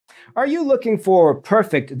Are you looking for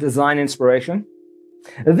perfect design inspiration?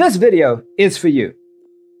 This video is for you.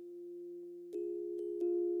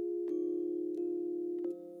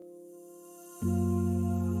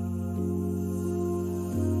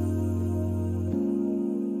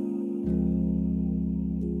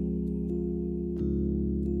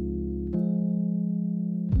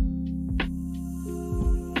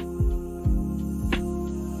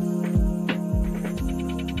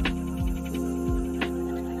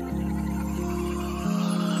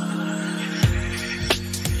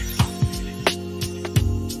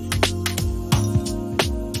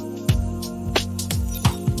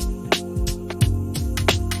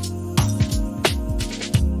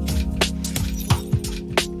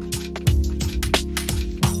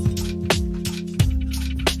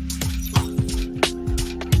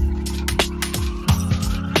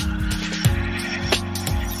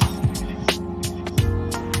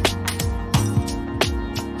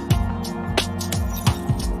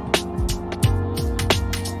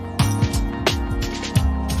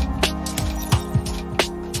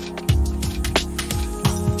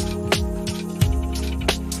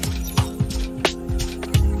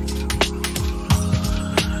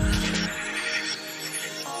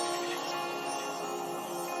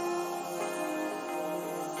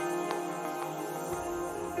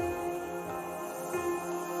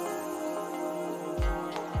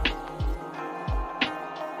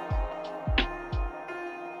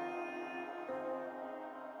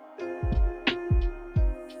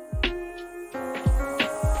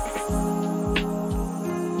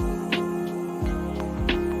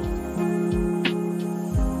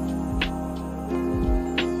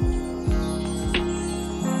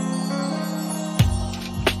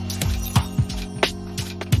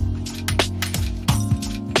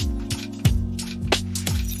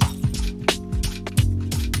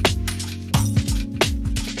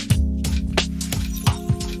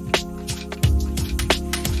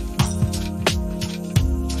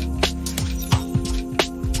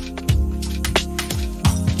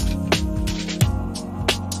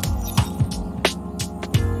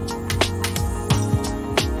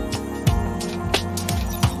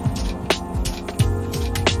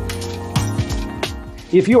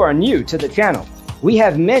 If you are new to the channel, we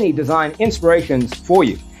have many design inspirations for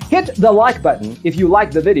you. Hit the like button if you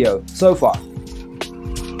like the video so far.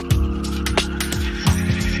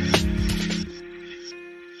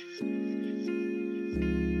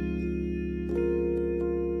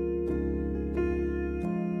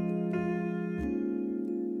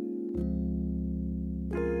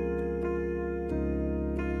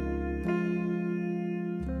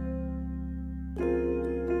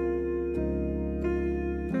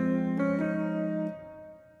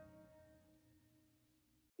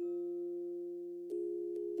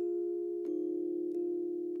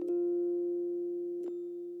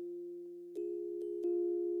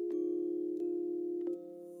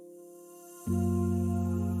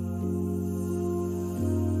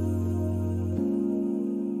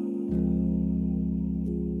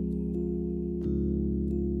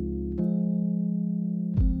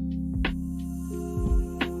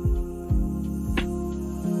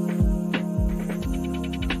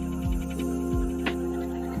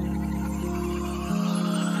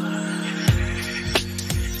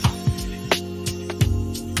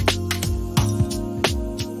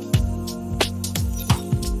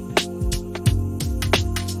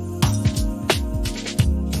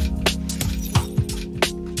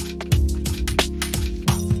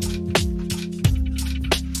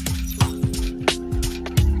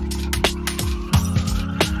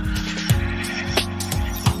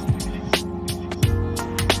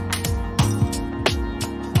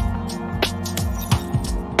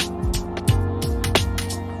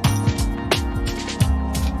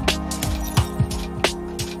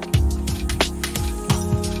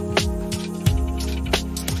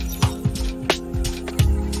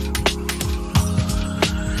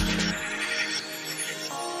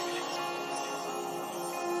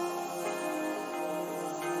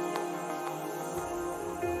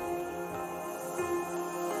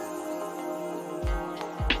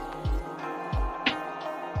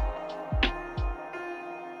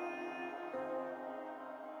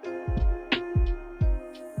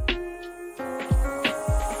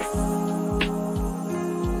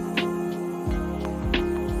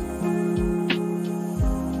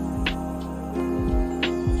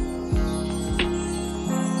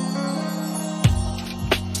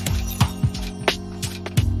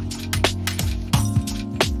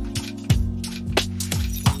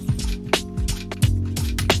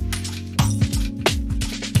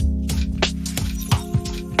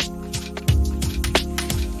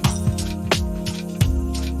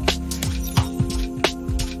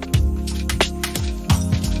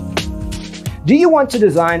 Do you want to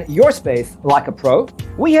design your space like a pro?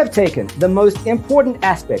 We have taken the most important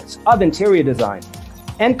aspects of interior design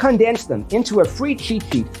and condensed them into a free cheat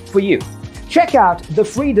sheet for you. Check out the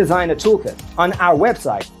free designer toolkit on our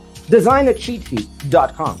website,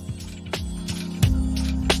 designercheatsheet.com.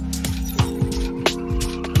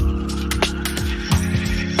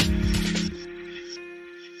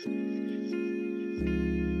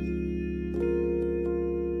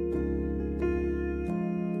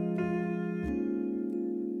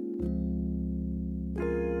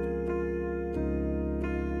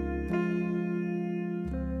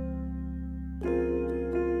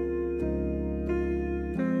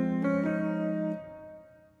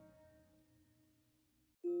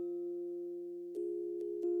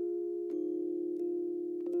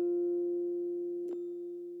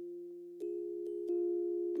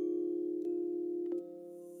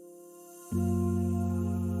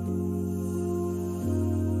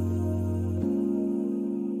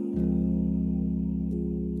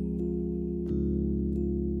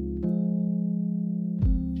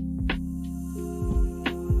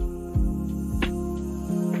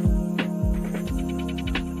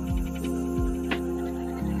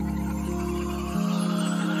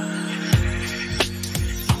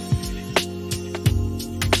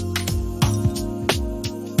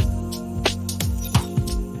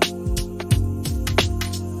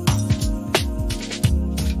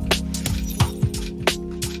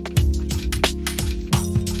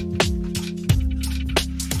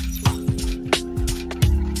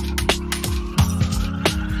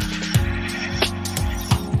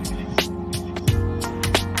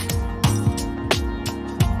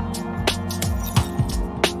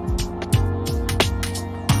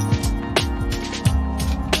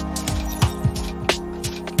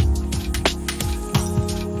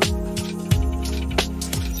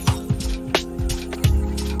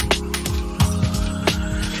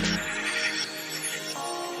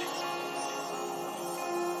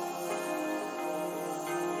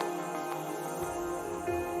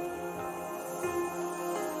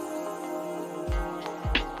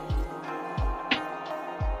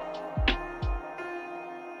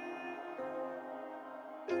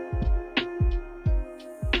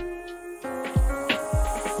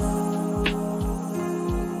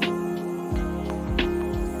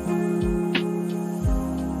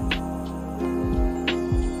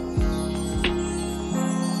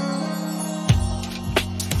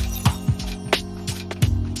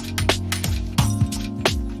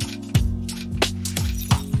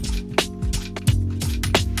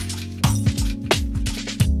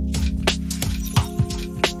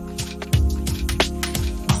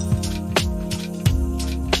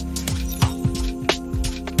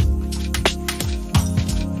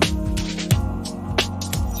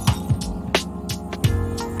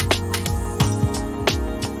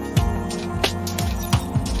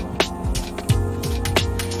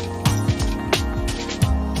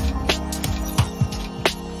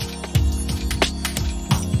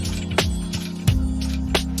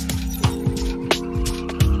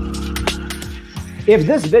 If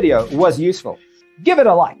this video was useful, give it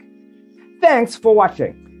a like. Thanks for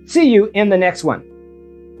watching. See you in the next one.